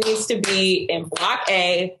 Like, this needs to be in block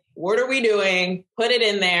A. What are we doing? Put it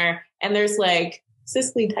in there. And there's like,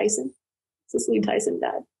 Cicely Tyson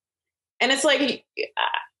died. And it's like,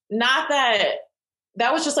 not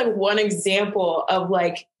that was just like one example of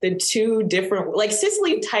like the two different, like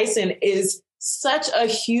Cicely Tyson is such a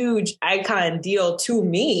huge icon deal to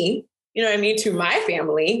me, you know what I mean? To my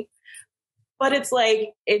family. But it's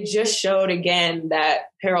like, it just showed again that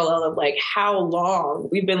parallel of like how long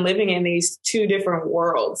we've been living in these two different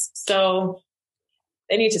worlds. So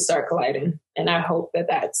they need to start colliding. And I hope that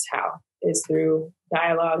that's how, is through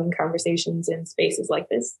dialogue and conversations in spaces like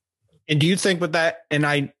this. And do you think with that, and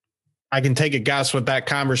I can take a guess with that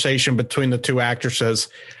conversation between the two actresses,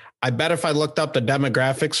 I bet if I looked up the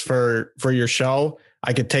demographics for your show,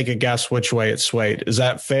 I could take a guess which way it swayed. Is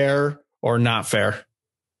that fair or not fair?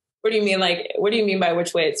 What do you mean? Like, what do you mean by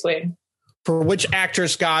which way it swayed? For which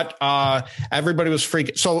actress got, everybody was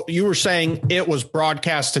freaking. So you were saying it was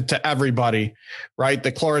broadcasted to everybody, right?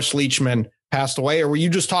 That Cloris Leachman passed away, or were you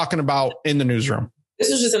just talking about in the newsroom?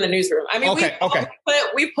 This was just in the newsroom. I mean,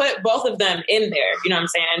 we put both of them in there, you know what I'm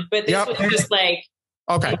saying? But this was just like,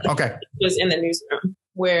 it was in the newsroom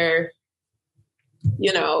where,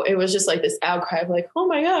 you know, it was just like this outcry of like, oh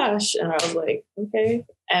my gosh. And I was like, okay.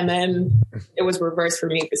 And then it was reversed for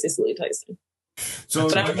me for Cicely Tyson. So,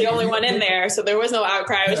 but I was the only one in there, so there was no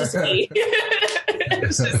outcry. It was just me. It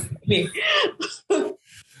was just me.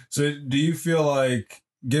 So do you feel like,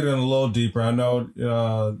 getting a little deeper, I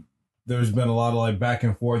know there's been a lot of like back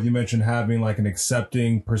and forth. You mentioned having like an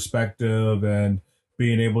accepting perspective and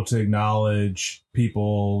being able to acknowledge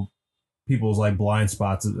people's like blind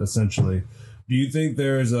spots, essentially. Do you think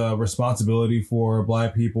there's a responsibility for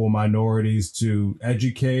Black people, minorities, to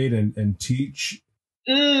educate and teach?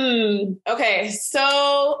 Okay,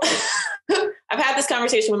 so I've had this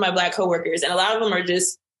conversation with my Black coworkers, and a lot of them are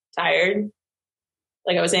just tired.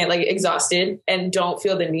 Like I was saying, like exhausted, and don't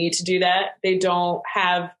feel the need to do that. They don't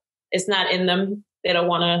have, it's not in them. They don't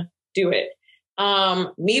want to do it.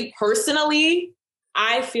 Me personally,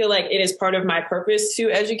 I feel like it is part of my purpose to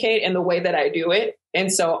educate in the way that I do it.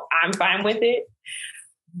 And so I'm fine with it.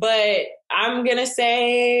 But I'm going to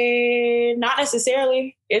say not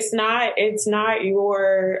necessarily. It's not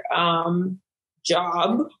your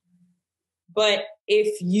job. But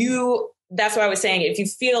that's what I was saying. If you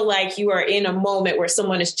feel like you are in a moment where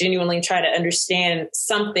someone is genuinely trying to understand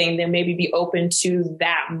something, then maybe be open to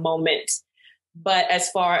that moment. But as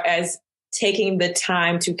far as taking the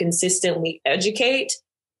time to consistently educate,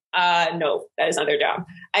 no, that is not their job.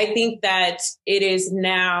 I think that it is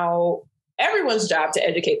now everyone's job to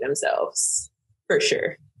educate themselves, for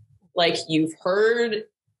sure. Like, you've heard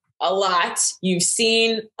a lot, you've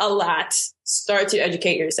seen a lot, start to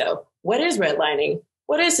educate yourself. What is redlining?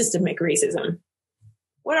 What is systemic racism?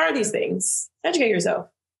 What are these things? Educate yourself,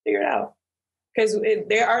 figure it out. Because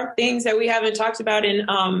there are things that we haven't talked about in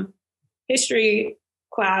history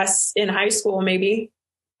class in high school, maybe.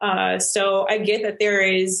 So I get that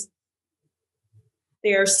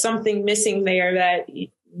there's something missing there, that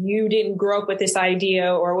you didn't grow up with this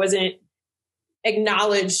idea, or wasn't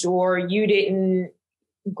acknowledged, or you didn't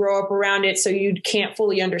grow up around it, so you can't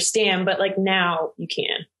fully understand. But like now you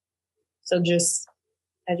can. So just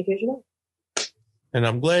educate yourself. And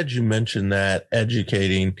I'm glad you mentioned that,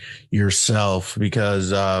 educating yourself,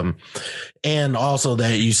 because, and also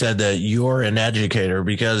that you said that you're an educator,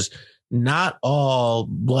 because not all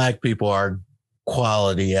Black people are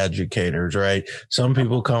quality educators, right? Some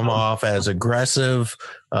people come off as aggressive,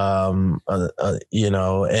 you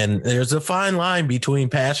know, and there's a fine line between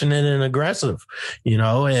passionate and aggressive, you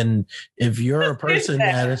know, and if you're a person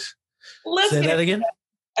that is, say that again.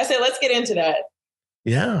 I said, let's get into that.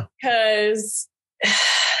 Yeah. Because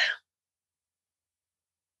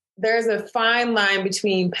there's a fine line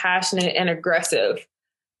between passionate and aggressive.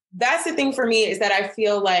 That's the thing for me, is that I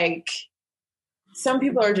feel like some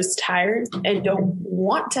people are just tired and don't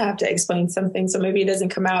want to have to explain something. So maybe it doesn't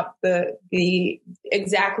come out the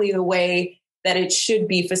exactly the way that it should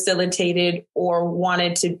be facilitated or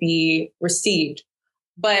wanted to be received.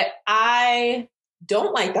 But I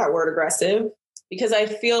don't like that word aggressive, because I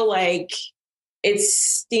feel like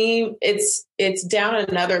it's down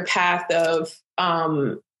another path of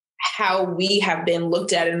how we have been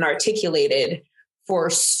looked at and articulated for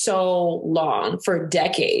so long, for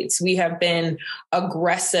decades. We have been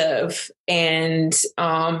aggressive and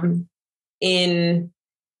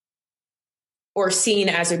seen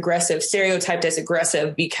as aggressive, stereotyped as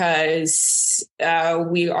aggressive, because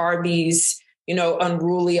we are these, you know,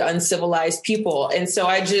 unruly, uncivilized people. And so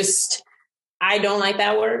I don't like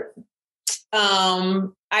that word.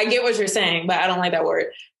 I get what you're saying, but I don't like that word.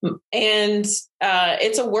 And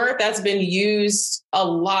it's a word that's been used a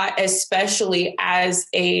lot, especially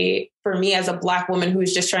for me as a Black woman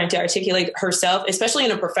who's just trying to articulate herself, especially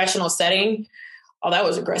in a professional setting. Oh, that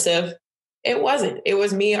was aggressive. It wasn't. It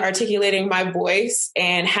was me articulating my voice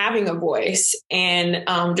and having a voice. And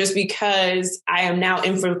just because I am now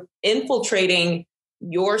infiltrating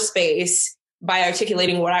your space by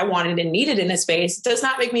articulating what I wanted and needed in a space does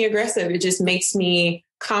not make me aggressive. It just makes me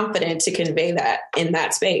confident to convey that in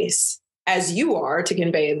that space, as you are to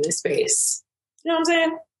convey in this space. You know what I'm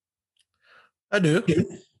saying? I do.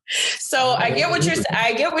 So I get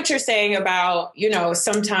what you're saying about, you know,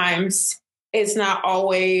 sometimes it's not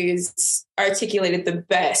always articulated the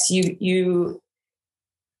best.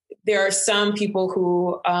 There are some people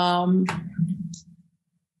who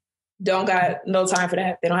don't got no time for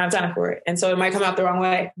that. They don't have time for it. And so it might come out the wrong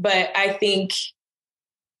way. But I think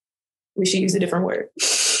we should use a different word.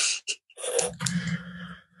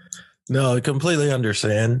 No, I completely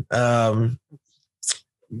understand. But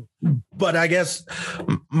I guess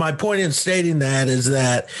my point in stating that is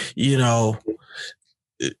that, you know,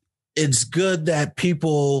 it's good that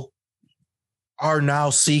people are now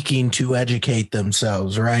seeking to educate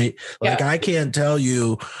themselves, right? Yeah. Like I can't tell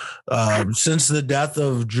you, since the death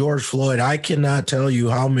of George Floyd, I cannot tell you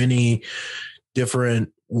how many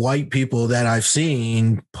different white people that I've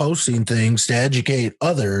seen posting things to educate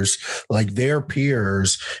others, like their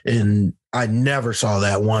peers. And I never saw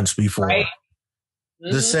that once before. Right.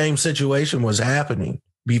 Mm-hmm. The same situation was happening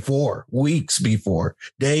before, weeks before,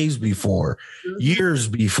 days before, years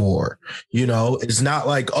before. You know, it's not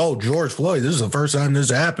like, oh, George Floyd, this is the first time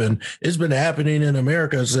this happened. It's been happening in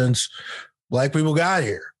America since Black people got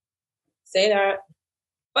here. Say that.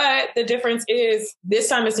 But the difference is this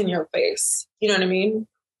time it's in your face. You know what I mean?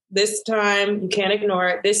 This time you can't ignore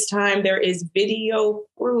it. This time there is video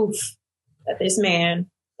proof that this man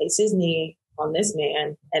placed his knee on this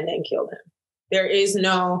man and then killed him. There is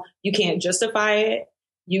no, you can't justify it.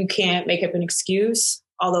 You can't make up an excuse,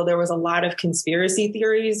 although there was a lot of conspiracy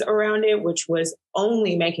theories around it, which was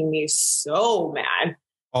only making me so mad.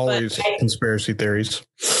 Always conspiracy theories.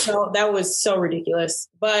 So that was so ridiculous.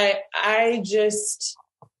 But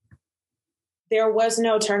there was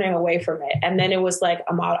no turning away from it. And then it was like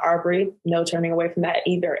Ahmaud Arbery, no turning away from that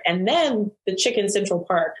either. And then the chick in Central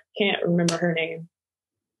Park, can't remember her name.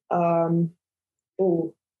 Can't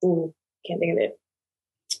think of it.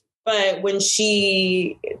 But when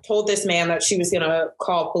she told this man that she was going to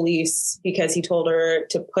call police because he told her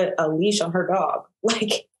to put a leash on her dog,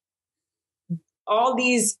 like all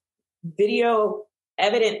these video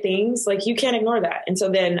evident things, like you can't ignore that. And so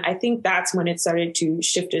then I think that's when it started to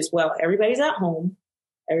shift as well. Everybody's at home.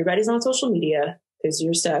 Everybody's on social media because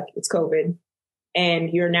you're stuck. It's COVID.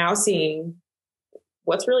 And you're now seeing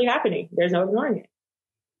what's really happening. There's no ignoring it.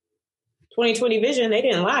 2020 vision, they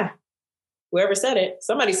didn't lie. Whoever said it,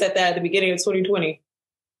 somebody said that at the beginning of 2020.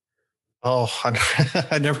 Oh,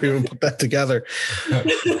 I never even put that together.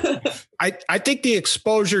 I think the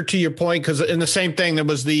exposure to your point, because in the same thing, there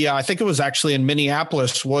was I think it was actually in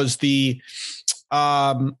Minneapolis, was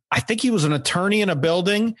I think he was an attorney in a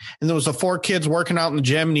building and there was the 4 kids working out in the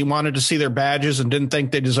gym and he wanted to see their badges and didn't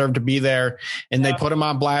think they deserved to be there. And they put him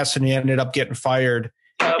on blast and he ended up getting fired.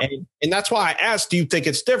 And that's why I asked, do you think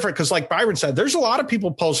it's different? Because like Byron said, there's a lot of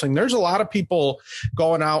people posting. There's a lot of people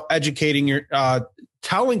going out educating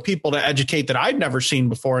telling people to educate that I've never seen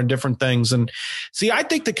before in different things. And see, I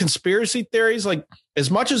think the conspiracy theories, like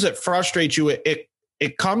as much as it frustrates you,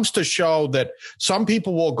 it comes to show that some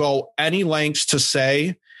people will go any lengths to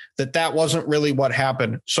say that wasn't really what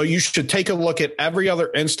happened. So you should take a look at every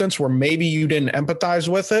other instance where maybe you didn't empathize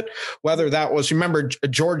with it, whether that was, remember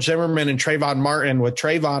George Zimmerman and Trayvon Martin. With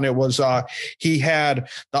Trayvon, it was he had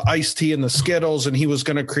the iced tea and the Skittles and he was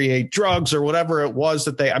going to create drugs or whatever it was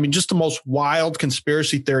that just the most wild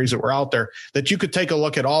conspiracy theories that were out there, that you could take a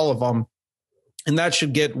look at all of them. And that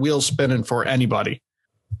should get wheels spinning for anybody.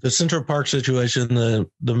 The Central Park situation,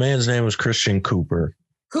 the man's name was Christian Cooper.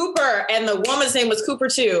 And the woman's name was Cooper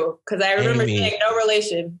too, because I remember saying no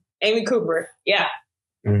relation. Amy Cooper. Yeah.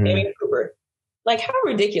 Mm-hmm. Amy Cooper. Like, how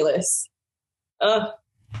ridiculous. That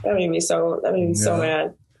made me so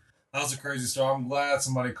mad. That was a crazy story. I'm glad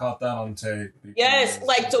somebody caught that on tape. Yes,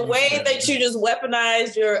 like the way that you just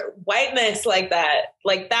weaponized your whiteness like that.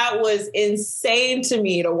 Like, that was insane to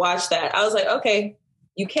me to watch that. I was like, okay,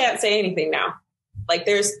 you can't say anything now. Like,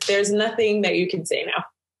 there's nothing that you can say now.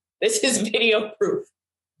 This is video proof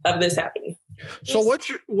of this happening. So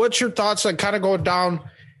what's your thoughts on kind of going down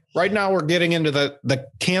right now? We're getting into the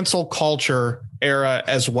cancel culture era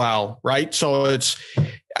as well, right? So it's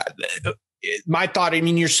my thought.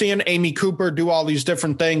 You're seeing Amy Cooper do all these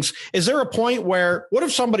different things. Is there a point where, what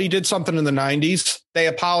if somebody did something in the 90s? They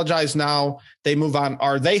apologize now, they move on.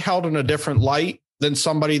 Are they held in a different light than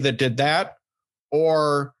somebody that did that?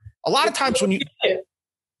 Or a lot of times when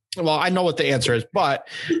well, I know what the answer is, but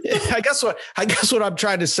I guess what I'm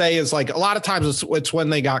trying to say is, like, a lot of times it's when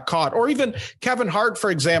they got caught. Or even Kevin Hart,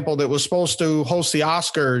 for example, that was supposed to host the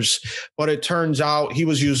Oscars, but it turns out he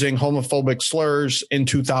was using homophobic slurs in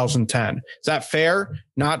 2010. Is that fair?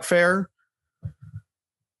 Not fair?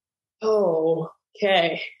 Oh,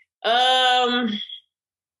 okay.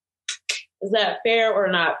 Is that fair or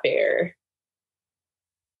not fair?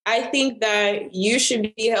 I think that you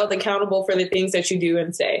should be held accountable for the things that you do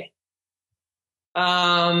and say.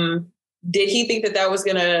 Did he think that that was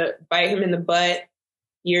going to bite him in the butt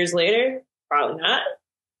years later? Probably not.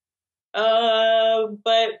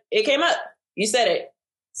 But it came up. You said it.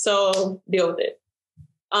 So deal with it.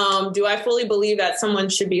 Do I fully believe that someone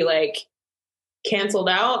should be like canceled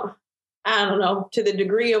out? I don't know. To the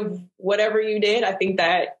degree of whatever you did, I think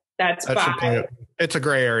that's fine. It's a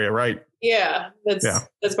gray area, right? Yeah,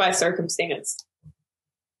 that's by circumstance.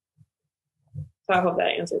 So I hope that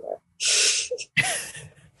answered that.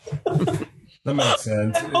 That makes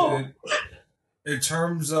sense. In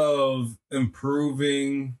terms of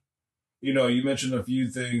improving, you know, you mentioned a few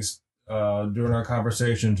things during our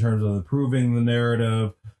conversation in terms of improving the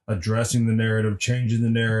narrative, addressing the narrative, changing the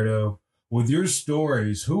narrative. With your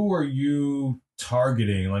stories, who are you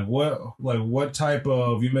targeting? Like what type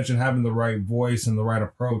of, you mentioned having the right voice and the right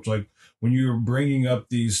approach. Like when you're bringing up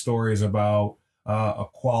these stories about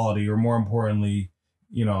equality, or more importantly,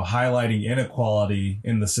 you know, highlighting inequality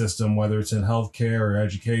in the system, whether it's in healthcare or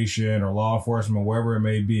education or law enforcement, wherever it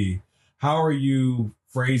may be, how are you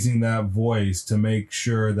phrasing that voice to make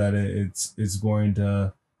sure that it's going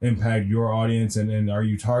to impact your audience? And are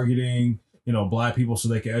you targeting, you know, Black people so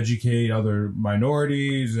they can educate other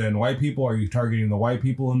minorities and white people? Are you targeting the white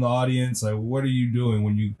people in the audience? Like, what are you doing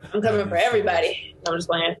when you? I'm coming for everybody. I'm just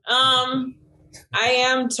playing. I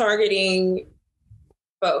am targeting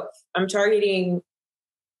both. I'm targeting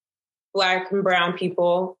Black and brown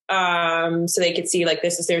people, so they could see like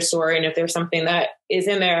this is their story, and if there's something that is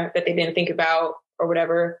in there that they didn't think about or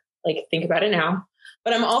whatever, like think about it now.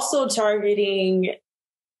 But I'm also targeting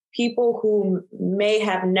people who may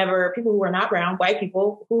have never, people who are not brown, white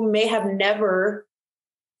people who may have never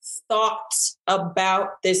thought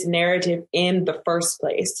about this narrative in the first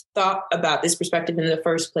place, thought about this perspective in the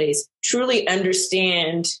first place, truly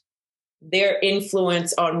understand their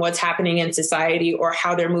influence on what's happening in society or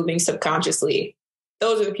how they're moving subconsciously.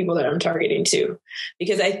 Those are the people that I'm targeting too,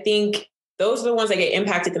 because I think those are the ones that get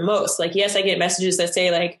impacted the most. Like, yes, I get messages that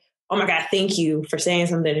say like, oh my God, thank you for saying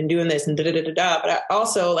something and doing this and da da da da da. But I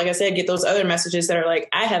also, like I said, get those other messages that are like,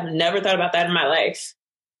 I have never thought about that in my life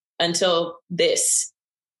until this.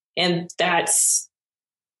 And that's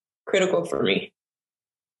critical for me,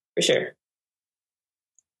 for sure.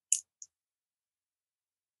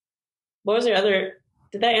 What was your other,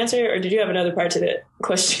 did that answer, or did you have another part to the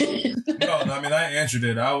question? No, I mean, I answered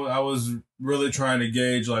it. I was really trying to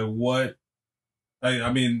gauge like what,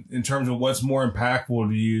 I mean, in terms of what's more impactful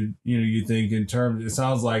to you, you think in terms, it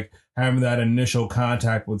sounds like having that initial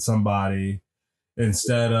contact with somebody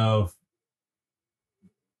instead of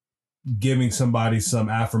giving somebody some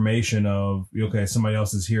affirmation of, okay, somebody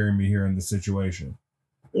else is hearing me here in the situation.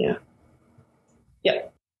 Yeah.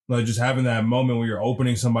 Yep. Like just having that moment where you're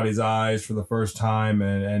opening somebody's eyes for the first time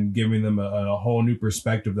and giving them a whole new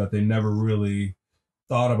perspective that they never really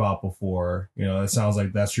thought about before. You know, it sounds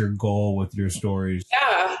like that's your goal with your stories.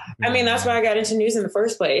 Yeah. I mean, that's why I got into news in the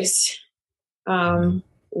first place,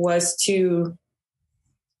 was to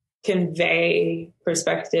convey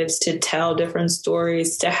perspectives, to tell different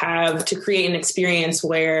stories, to create an experience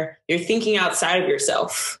where you're thinking outside of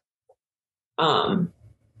yourself.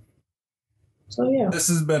 So, yeah. This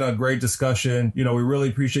has been a great discussion. You know, we really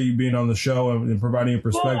appreciate you being on the show and providing a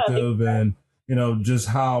perspective and, you know, just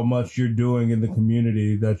how much you're doing in the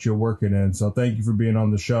community that you're working in. So thank you for being on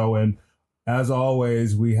the show. And as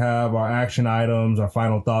always, we have our action items, our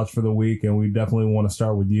final thoughts for the week. And we definitely want to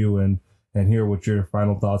start with you and hear what your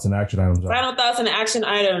final thoughts and action items are. Final thoughts and action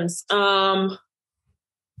items.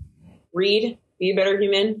 Read, be a better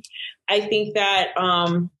human. I think that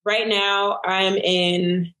right now I'm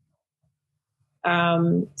in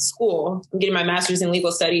school. I'm getting my master's in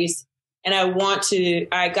legal studies, and I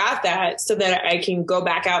got that so that I can go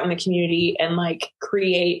back out in the community and like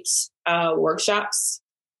create workshops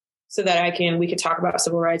so that we could talk about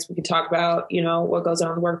civil rights. We could talk about, you know, what goes on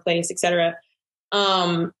in the workplace, et cetera.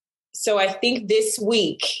 So I think this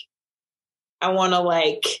week I want to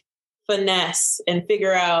like finesse and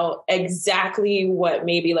figure out exactly what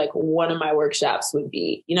maybe like one of my workshops would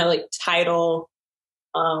be, you know, like title,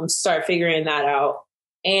 start figuring that out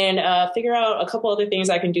and figure out a couple other things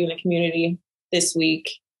I can do in the community this week.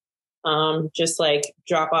 Just like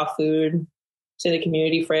drop off food to the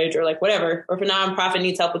community fridge or like whatever, or if a nonprofit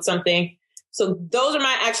needs help with something. So those are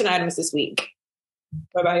my action items this week.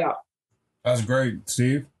 What about y'all? That's great.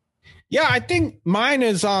 Steve? Yeah, I think mine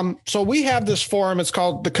is, so we have this forum. It's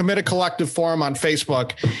called the Committed Collective Forum on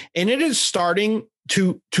Facebook, and it is starting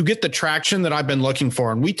to get the traction that I've been looking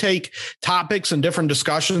for. And we take topics and different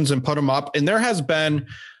discussions and put them up. And there has been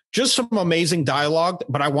just some amazing dialogue,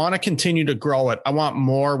 but I want to continue to grow it. I want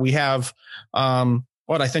more. We have,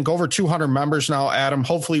 I think over 200 members now, Adam.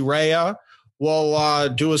 Hopefully Rheya will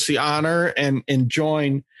do us the honor and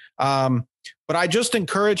join. But I just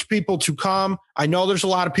encourage people to come. I know there's a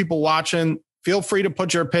lot of people watching. Feel free to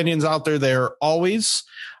put your opinions out there. They're always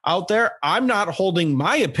out there. I'm not holding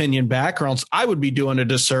my opinion back, or else I would be doing a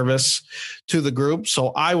disservice to the group. So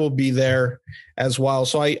I will be there as well.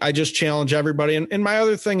 So I just challenge everybody. And my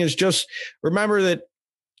other thing is just remember that,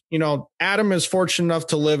 Adam is fortunate enough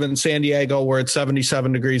to live in San Diego where it's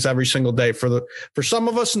 77 degrees every single day. For some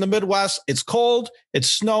of us in the Midwest, it's cold,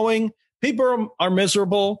 it's snowing, people are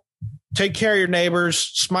miserable. Take care of your neighbors,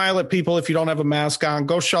 smile at people. If you don't have a mask on,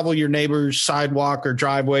 go shovel your neighbor's sidewalk or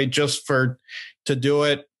driveway to do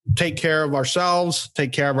it. Take care of ourselves,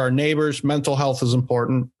 take care of our neighbors. Mental health is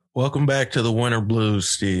important. Welcome back to the winter blues,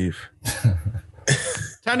 Steve.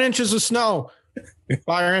 10 inches of snow,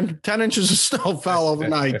 Byron. 10 inches of snow fell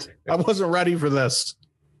overnight. I wasn't ready for this.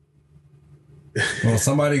 Well,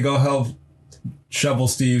 somebody go help shovel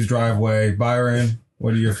Steve's driveway. Byron,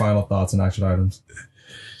 what are your final thoughts and action items?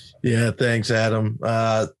 Yeah, thanks, Adam.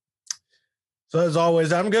 So as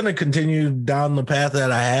always, I'm going to continue down the path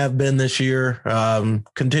that I have been this year,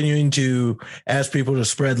 continuing to ask people to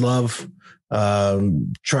spread love,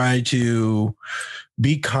 try to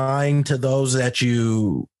be kind to those that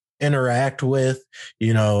you interact with.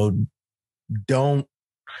 You don't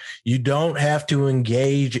have to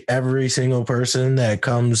engage every single person that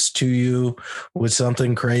comes to you with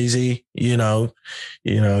something crazy. You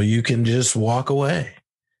can just walk away.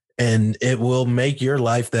 And it will make your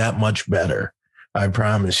life that much better. I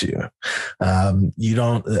promise you.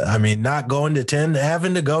 Not going to 10,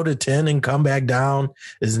 having to go to 10 and come back down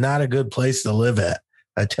is not a good place to live at.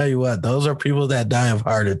 I tell you what, those are people that die of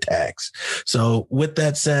heart attacks. So with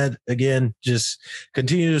that said, again, just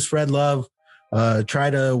continue to spread love,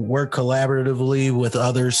 try to work collaboratively with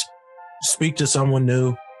others, speak to someone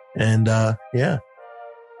new. And yeah.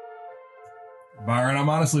 Byron, I'm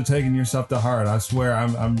honestly taking your stuff to heart. I swear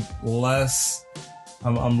I'm less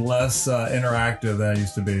interactive than I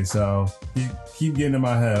used to be. So keep getting in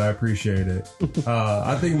my head. I appreciate it.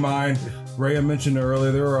 I think mine, Rheya mentioned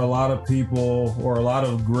earlier, there are a lot of people or a lot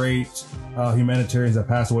of great humanitarians that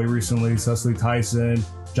passed away recently. Cecily Tyson,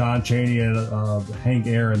 John Chaney, and Hank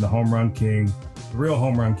Aaron, the home run king. The real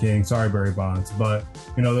home run king. Sorry, Barry Bonds. But,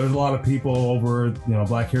 there's a lot of people over,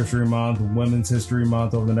 Black History Month, Women's History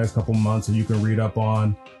Month over the next couple of months that you can read up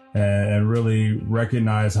on and really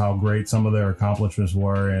recognize how great some of their accomplishments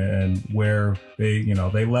were and where they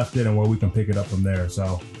left it and where we can pick it up from there.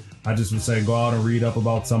 So I just would say go out and read up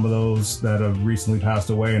about some of those that have recently passed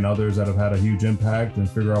away and others that have had a huge impact and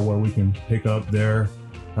figure out where we can pick up their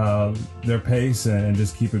pace and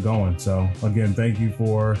just keep it going. So again, thank you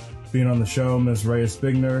for being on the show, Ms. Rheya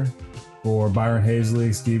Spigner. For Byron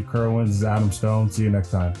Hazley, Steve Kerwin, this is Adam Stone. See you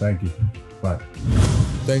next time. Thank you. Bye.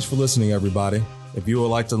 Thanks for listening, everybody. If you would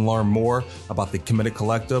like to learn more about the Committed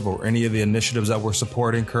Collective or any of the initiatives that we're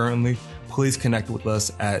supporting currently, please connect with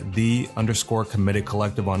us at _Committed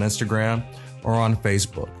Collective on Instagram or on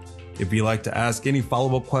Facebook. If you'd like to ask any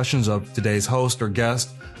follow-up questions of today's host or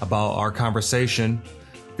guest about our conversation,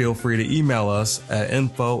 feel free to email us at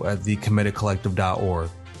info@thecommittedcollective.org.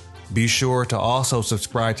 Be sure to also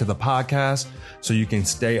subscribe to the podcast so you can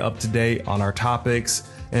stay up to date on our topics,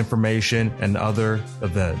 information, and other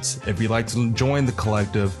events. If you'd like to join the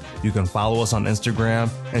collective, you can follow us on Instagram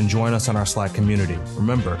and join us on our Slack community.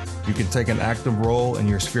 Remember, you can take an active role in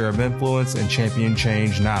your sphere of influence and champion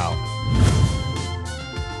change now.